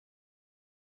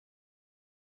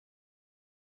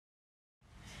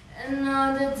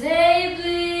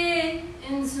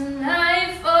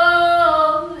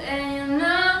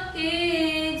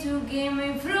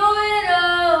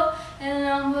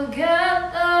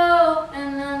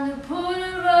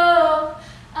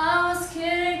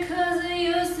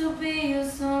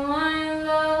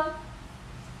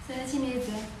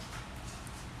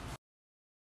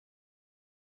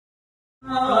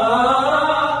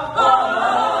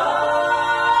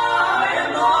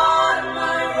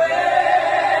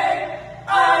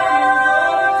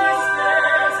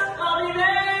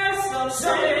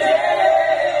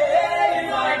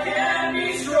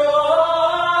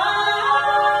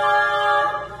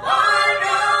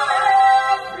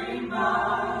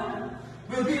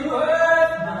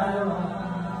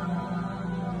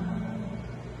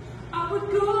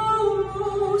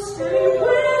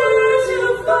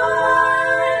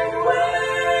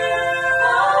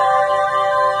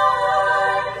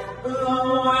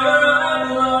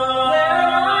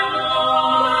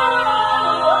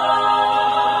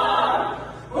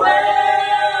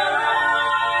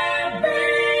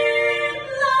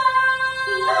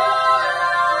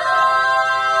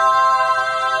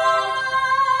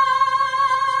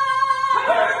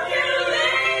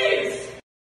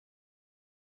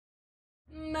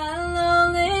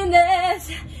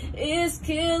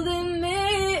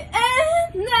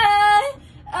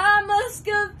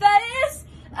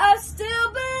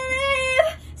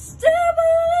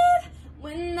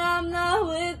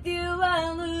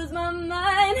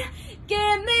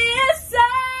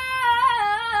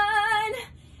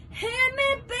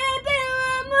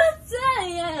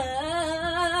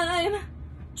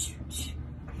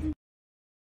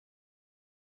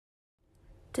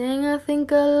Dang, I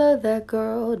think I love that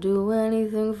girl. Do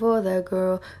anything for that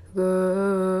girl. Girl,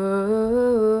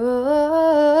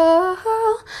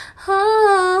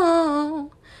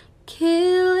 oh,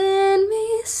 killing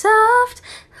me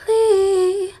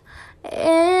softly,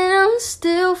 and I'm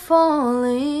still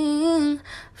falling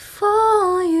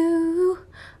for you,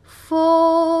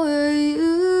 for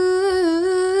you.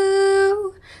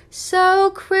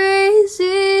 So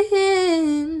crazy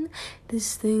in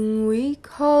this thing we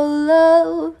call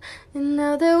love, and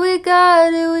now that we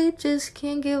got it, we just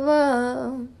can't give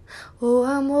up. Oh,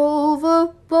 I'm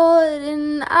overboard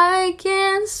and I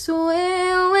can't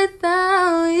swim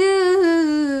without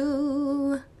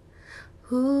you.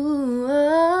 Ooh,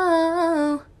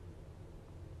 oh.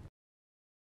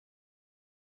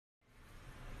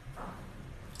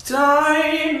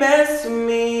 Don't mess with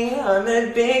me, I'm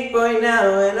a big boy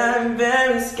now and I'm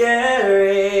very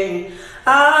scary.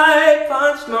 I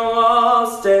punch my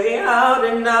walls, stay out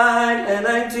at night, and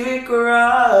I do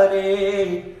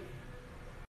karate.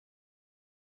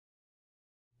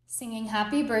 Singing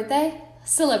happy birthday,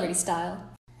 celebrity style.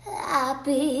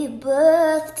 Happy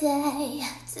birthday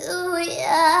to you.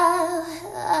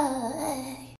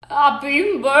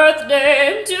 Happy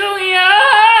birthday to you.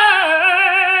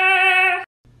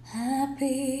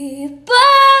 Happy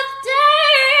birthday,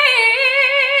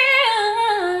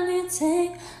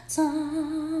 anything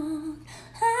song.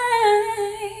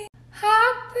 Hey.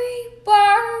 Happy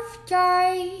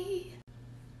birthday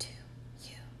to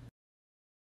you.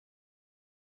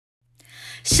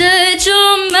 Shut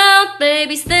your mouth,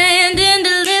 baby, stand and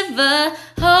deliver.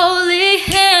 Holy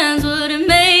hands wouldn't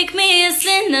make me a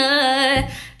sinner.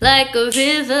 Like a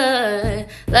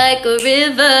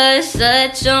river,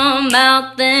 shut your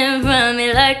mouth and run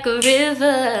me like a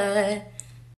river.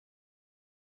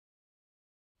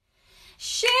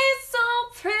 She's so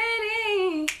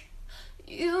pretty,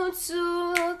 you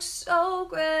two look so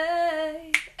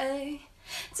great. Time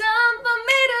for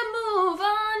me to move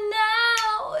on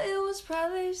now, it was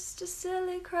probably just a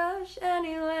silly crush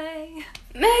anyway.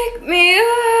 Make me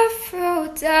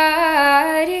Aphrodite,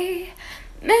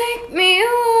 make me a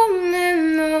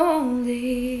woman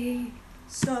only.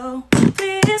 So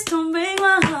please don't break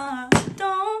my heart,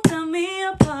 don't tear me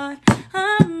apart.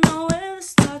 I don't know where it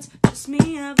starts, just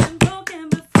me, I've been broken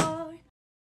before.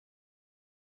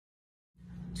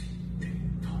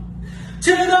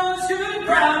 To those who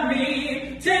ground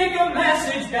me, take a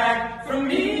message back from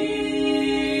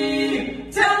me.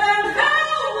 Tell them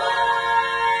how I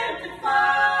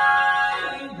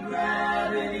defy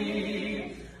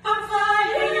gravity. I'm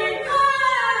flying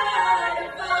high,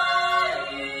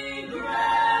 defying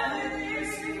gravity.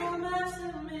 Sing a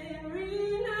massive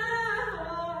marina,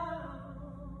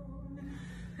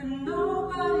 and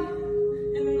nobody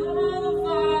in all the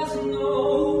bars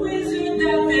know is it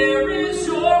that there is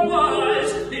or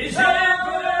was is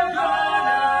ever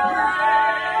gonna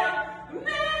break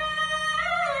me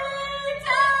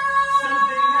down.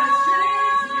 Something has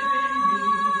changed within me.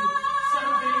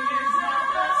 Something is not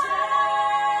the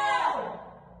same.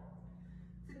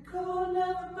 The cold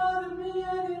never bothered me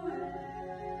anyway.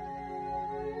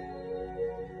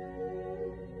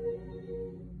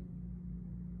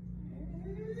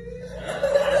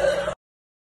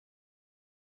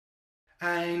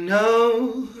 I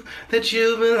know that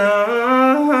you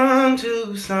belong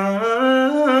to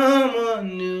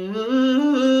someone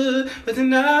new, but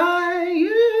tonight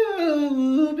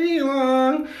you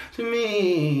belong to me.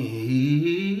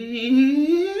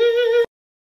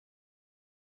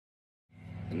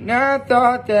 And I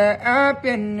thought that I'd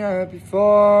been here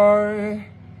before,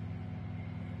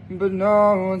 but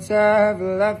no one's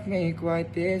ever left me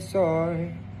quite this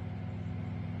sore.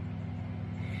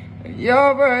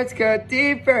 Your words cut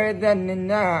deeper than a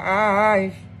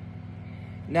knife.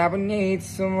 Now I need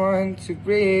someone to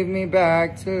breathe me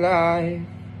back to life.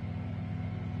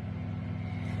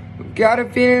 Got a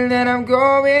feeling that I'm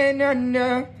going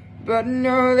under, but I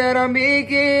know that I'll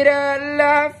make it out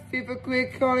alive if I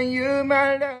quit calling you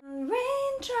my love.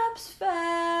 Raindrops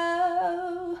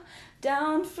fell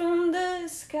down from the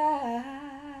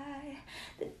sky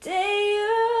the day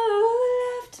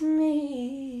you left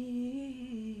me.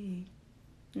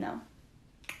 No.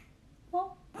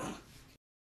 Well.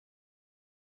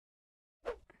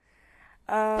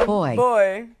 Boy.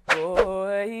 Boy.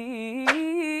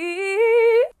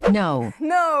 No.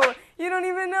 No, you don't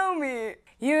even know me.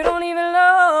 You don't even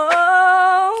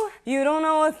know. You don't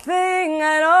know a thing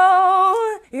at all.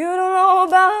 You don't know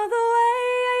about the way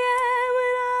I am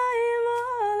when I am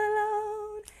all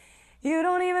alone. You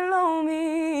don't even know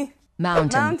me.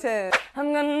 Mountain.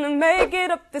 I'm gonna make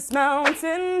it up this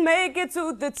mountain, make it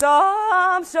to the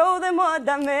top, show them what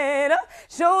I made of,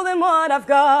 show them what I've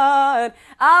got.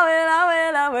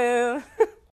 I will.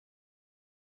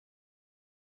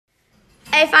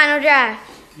 Hey, Final Draft.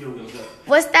 Yo, what's up?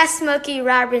 What's that Smokey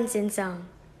Robinson song?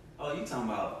 Oh, you talking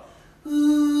about?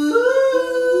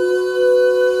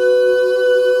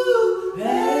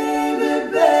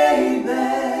 Baby, baby.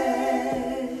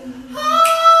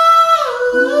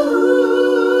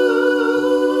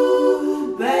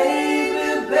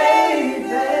 Baby,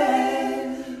 baby.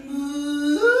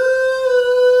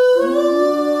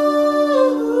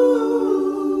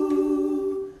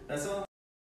 That's all.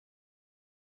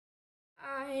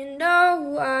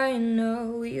 I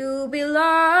know you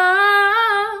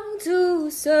belong to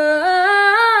somebody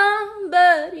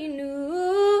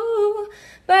new,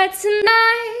 but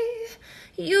tonight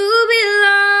you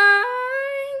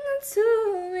belong to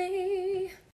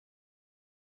me.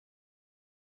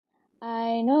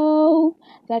 I know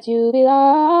that you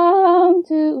belong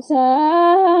to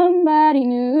somebody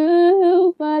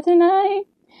new, but tonight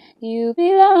you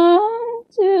belong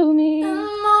to me. And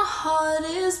my heart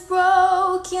is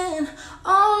broken,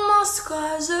 all my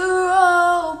scars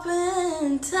are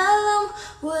open. Tell them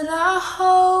what I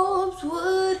hoped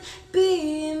would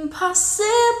be impossible,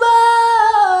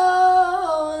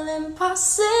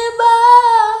 impossible,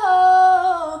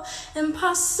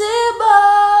 impossible,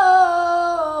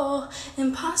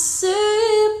 impossible.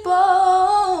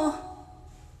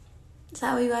 Is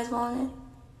that what you guys wanted?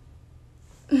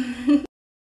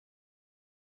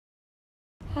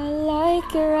 I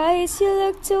like your eyes, you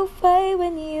look away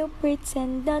when you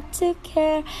pretend not to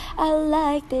care. I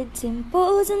like the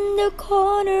dimples in the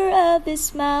corner of the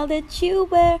smile that you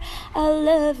wear. I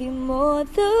love you more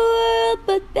than the world,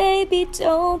 but baby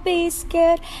don't be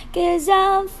scared, 'cause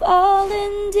I'm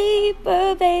falling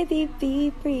deeper, baby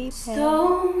be prepared.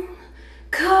 Stone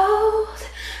cold,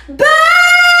 baby.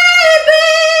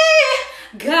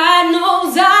 God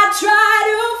knows I try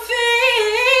to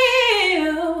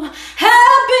feel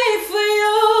happy for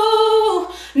you.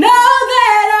 Know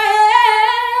that I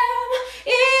am,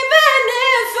 even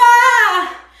if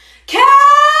I can't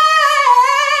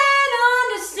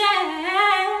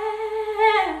understand.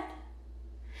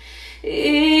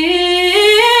 If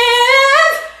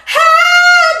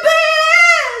happiness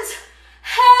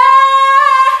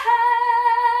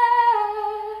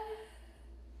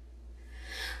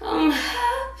I'm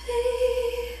happy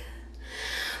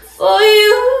for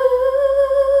you.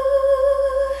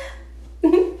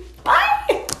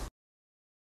 Bye.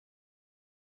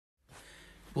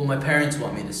 Well, my parents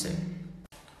want me to sing.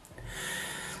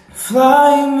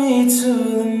 Fly me to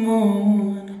the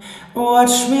moon,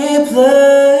 watch me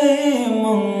play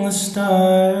among the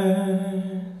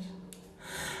stars.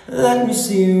 Let me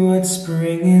see what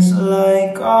spring is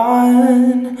like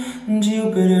on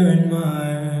Jupiter and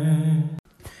Mars.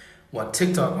 What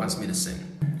TikTok wants me to sing.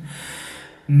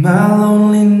 My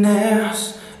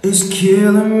loneliness is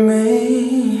killing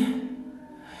me.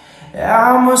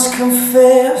 I must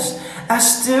confess, I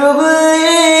still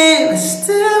believe.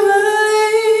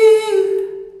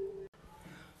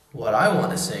 What I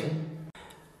want to sing.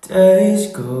 Days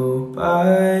go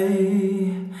by,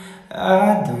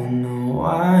 I don't know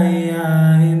why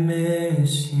I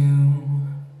miss you.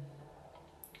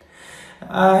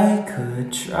 I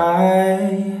could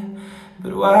try,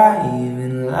 but why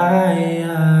even lie?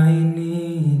 I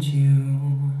need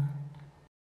you.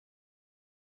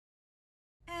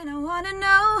 And I wanna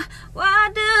know, why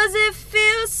does it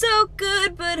feel so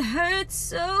good but hurt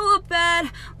so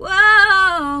bad?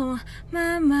 Whoa,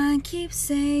 my mind keeps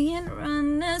saying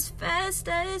run as fast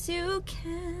as you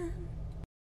can.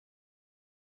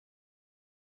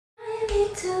 Fly me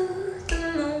to the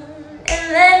moon and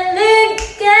let me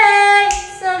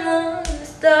gaze among the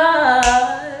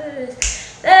stars.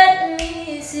 Let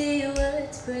me see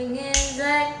what spring is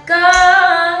like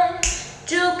on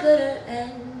Jupiter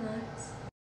and Mars.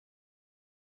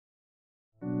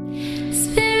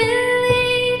 Spirit,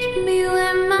 lead me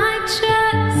where my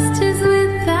trust is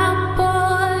without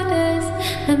borders.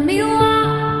 Let me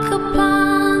walk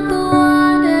upon the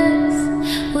waters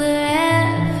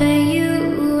wherever you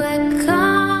are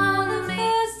calling me.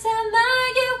 First time I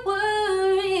get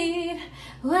worried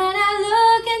when I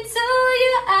look into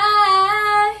your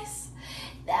eyes,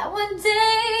 that one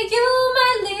day you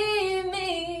might leave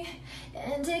me,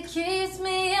 and it keeps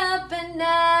me up at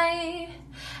night.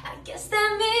 I guess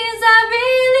that means I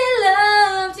really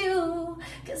loved you,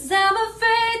 'cause I'm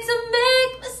afraid to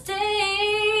make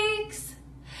mistakes.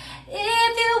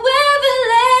 If you ever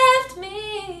left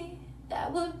me, that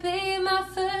would be my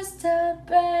first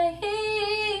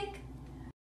heartbreak.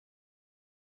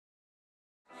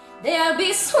 There'll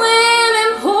be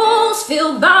swimming pools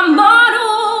filled by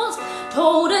models,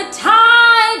 told a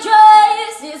tie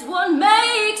dress is what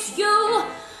makes you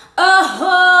a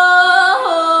whore.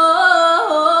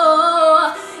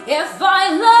 If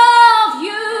I love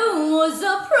you was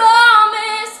a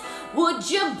promise, would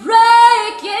you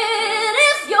break it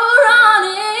if you're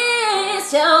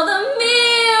honest? Tell the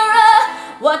mirror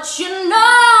what you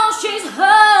know she's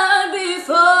heard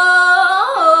before.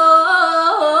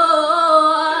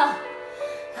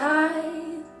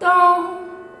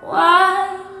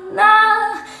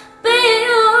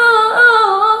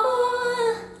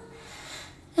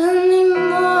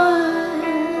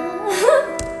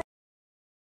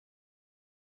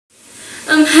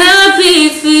 I'm happy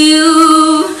for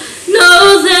you,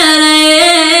 know that I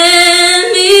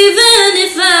am, even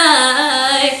if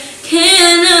I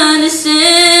can't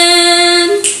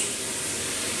understand.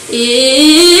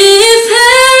 If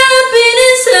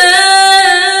happiness hurt,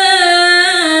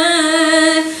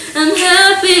 I'm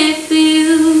happy for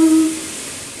you.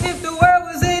 If the world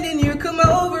was ending, you come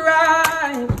over,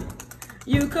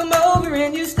 you come over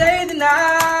and you stay the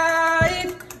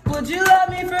night. Would you love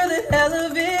me for the hell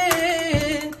of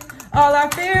it? All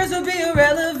our fears would be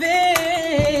irrelevant.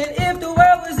 If the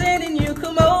world was ending, you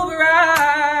come over,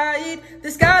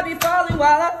 the sky be falling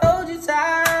while I hold you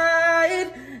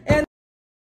tight. And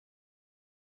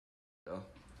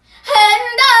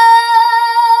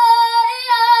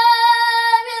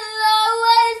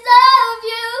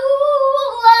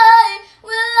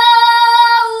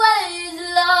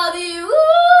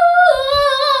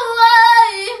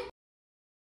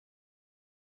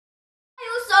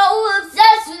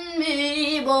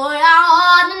boy, I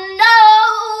wanna know,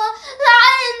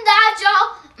 lying that you're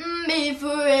me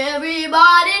for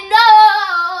everybody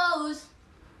knows.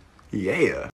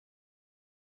 Yeah.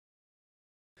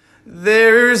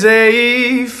 There's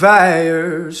a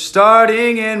fire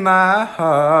starting in my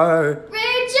heart.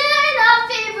 Reaching a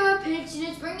fever pitch,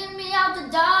 it's bringing me out the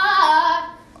dark.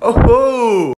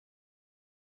 Oh,